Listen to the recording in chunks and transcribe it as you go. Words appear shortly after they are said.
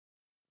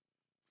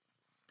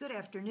Good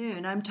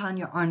afternoon. I'm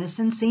Tonya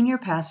Arnesen, Senior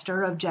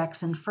Pastor of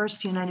Jackson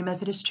First United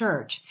Methodist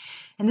Church,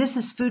 and this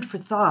is Food for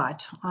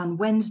Thought on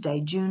Wednesday,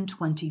 June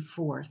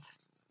 24th.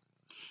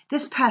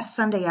 This past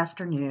Sunday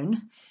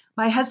afternoon,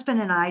 my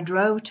husband and I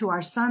drove to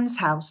our son's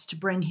house to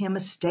bring him a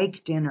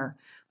steak dinner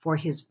for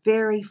his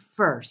very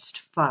first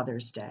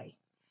Father's Day.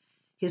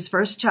 His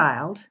first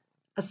child,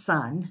 a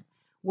son,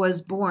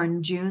 was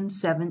born June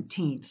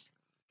 17th.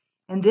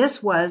 And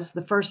this was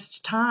the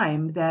first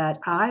time that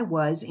I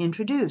was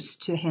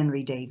introduced to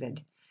Henry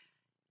David.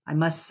 I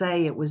must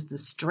say it was the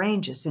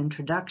strangest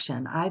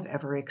introduction I've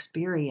ever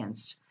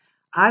experienced.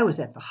 I was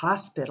at the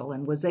hospital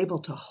and was able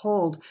to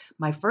hold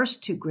my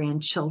first two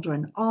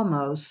grandchildren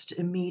almost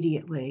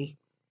immediately.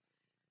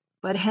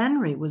 But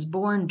Henry was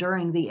born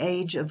during the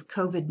age of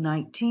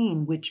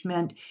COVID-19, which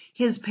meant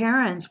his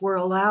parents were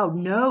allowed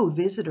no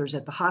visitors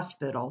at the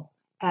hospital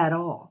at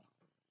all.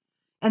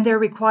 And they're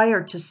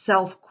required to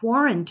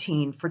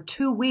self-quarantine for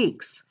 2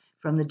 weeks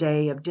from the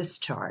day of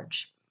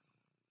discharge.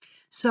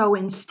 So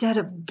instead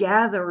of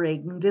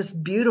gathering this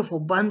beautiful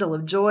bundle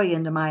of joy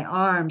into my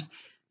arms,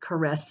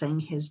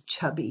 caressing his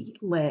chubby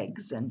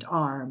legs and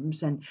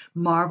arms and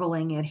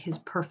marveling at his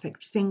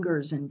perfect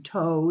fingers and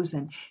toes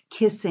and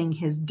kissing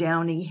his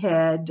downy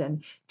head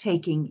and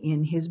taking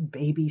in his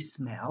baby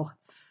smell,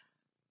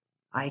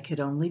 I could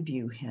only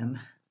view him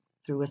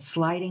through a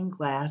sliding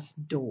glass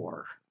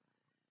door.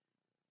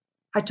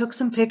 I took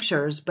some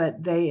pictures,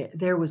 but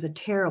there was a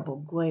terrible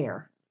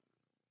glare.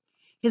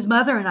 His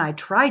mother and I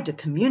tried to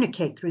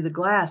communicate through the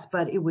glass,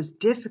 but it was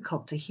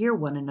difficult to hear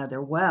one another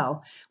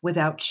well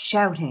without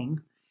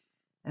shouting,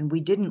 and we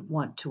didn't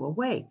want to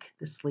awake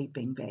the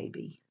sleeping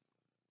baby.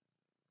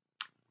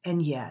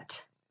 And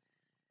yet,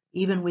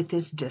 even with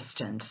this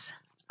distance,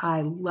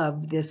 I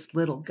love this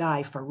little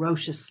guy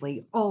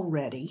ferociously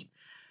already.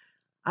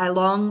 I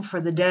long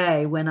for the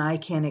day when I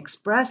can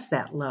express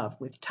that love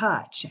with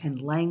touch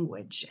and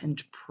language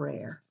and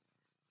prayer.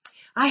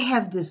 I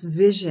have this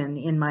vision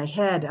in my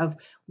head of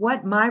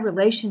what my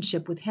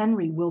relationship with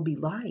Henry will be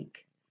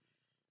like.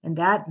 And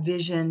that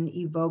vision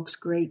evokes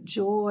great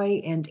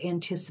joy and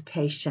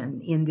anticipation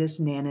in this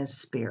Nana's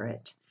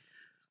spirit.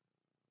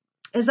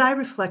 As I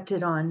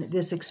reflected on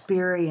this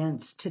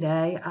experience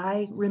today,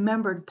 I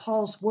remembered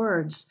Paul's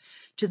words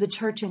to the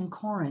church in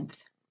Corinth.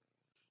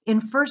 In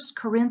 1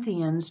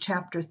 Corinthians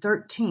chapter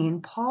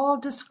 13, Paul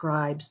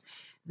describes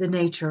the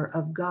nature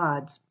of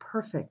God's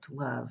perfect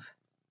love.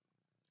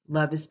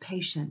 Love is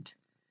patient.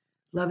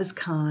 Love is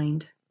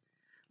kind.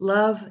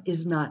 Love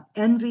is not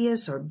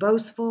envious or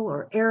boastful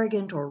or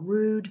arrogant or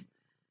rude.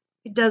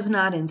 It does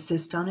not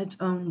insist on its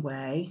own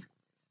way,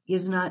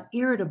 is not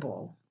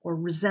irritable or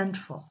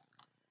resentful.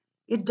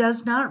 It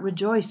does not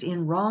rejoice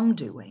in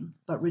wrongdoing,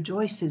 but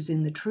rejoices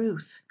in the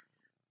truth.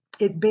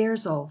 It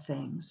bears all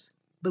things,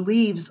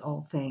 believes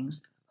all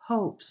things,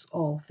 hopes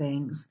all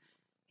things,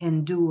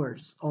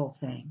 endures all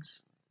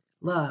things.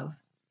 Love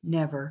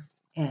never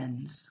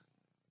ends.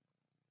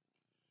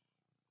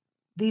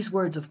 These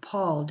words of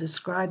Paul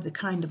describe the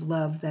kind of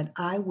love that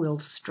I will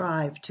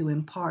strive to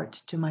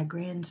impart to my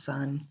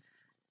grandson: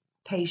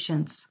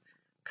 patience,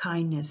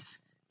 kindness,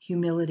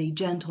 humility,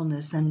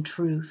 gentleness, and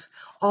truth,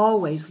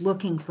 always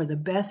looking for the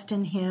best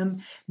in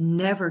him,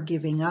 never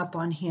giving up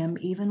on him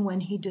even when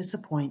he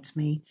disappoints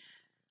me.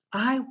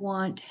 I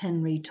want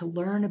Henry to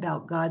learn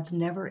about God's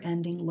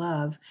never-ending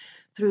love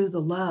through the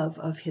love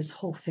of his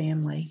whole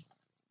family.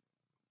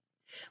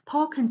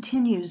 Paul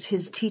continues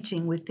his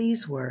teaching with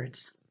these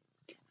words: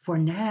 "For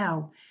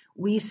now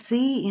we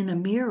see in a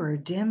mirror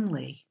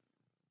dimly,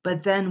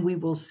 but then we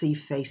will see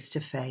face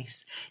to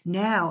face.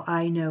 Now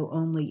I know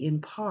only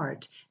in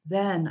part,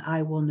 then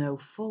I will know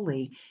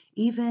fully,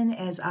 even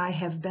as I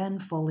have been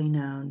fully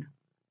known.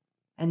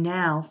 And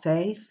now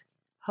faith,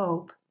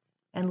 hope,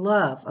 and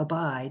love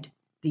abide,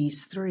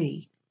 these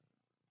three,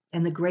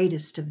 and the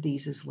greatest of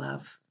these is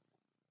love."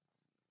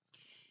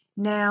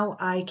 Now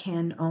I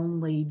can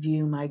only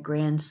view my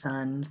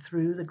grandson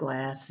through the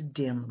glass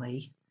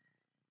dimly,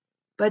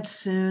 but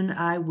soon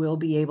I will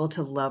be able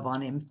to love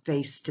on him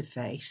face to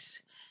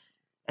face.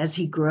 As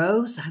he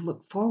grows, I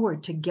look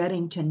forward to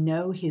getting to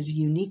know his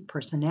unique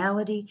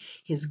personality,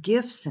 his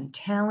gifts and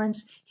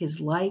talents, his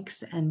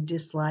likes and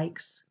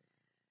dislikes.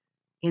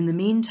 In the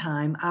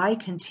meantime, I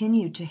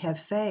continue to have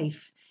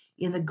faith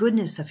in the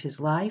goodness of his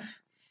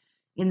life,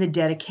 in the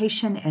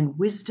dedication and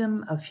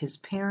wisdom of his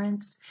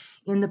parents,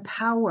 in the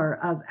power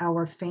of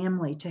our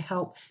family to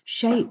help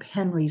shape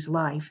Henry's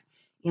life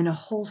in a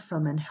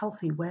wholesome and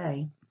healthy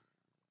way.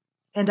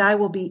 And I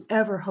will be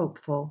ever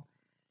hopeful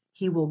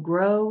he will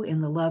grow in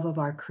the love of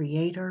our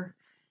Creator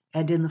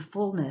and in the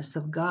fullness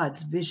of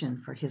God's vision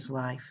for his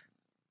life.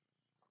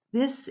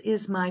 This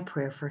is my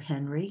prayer for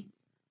Henry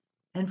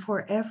and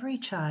for every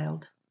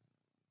child.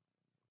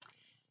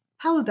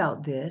 How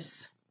about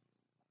this?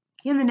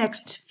 In the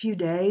next few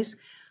days,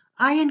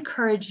 I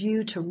encourage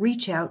you to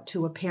reach out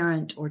to a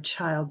parent or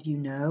child you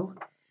know.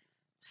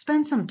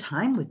 Spend some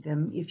time with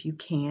them if you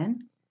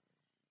can.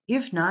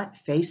 If not,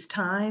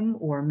 FaceTime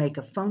or make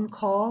a phone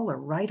call or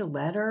write a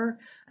letter,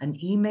 an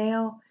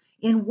email.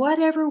 In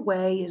whatever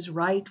way is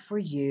right for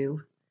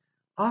you,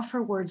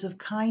 offer words of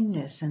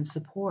kindness and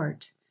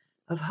support,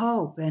 of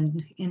hope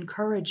and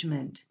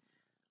encouragement,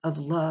 of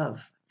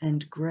love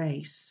and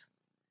grace.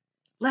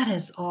 Let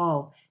us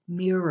all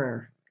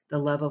mirror the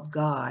love of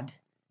God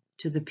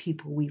to the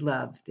people we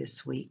love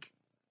this week.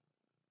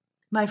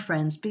 My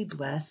friends, be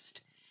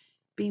blessed,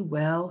 be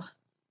well,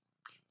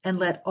 and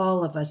let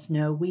all of us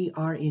know we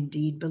are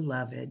indeed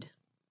beloved.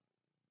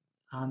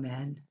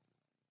 Amen.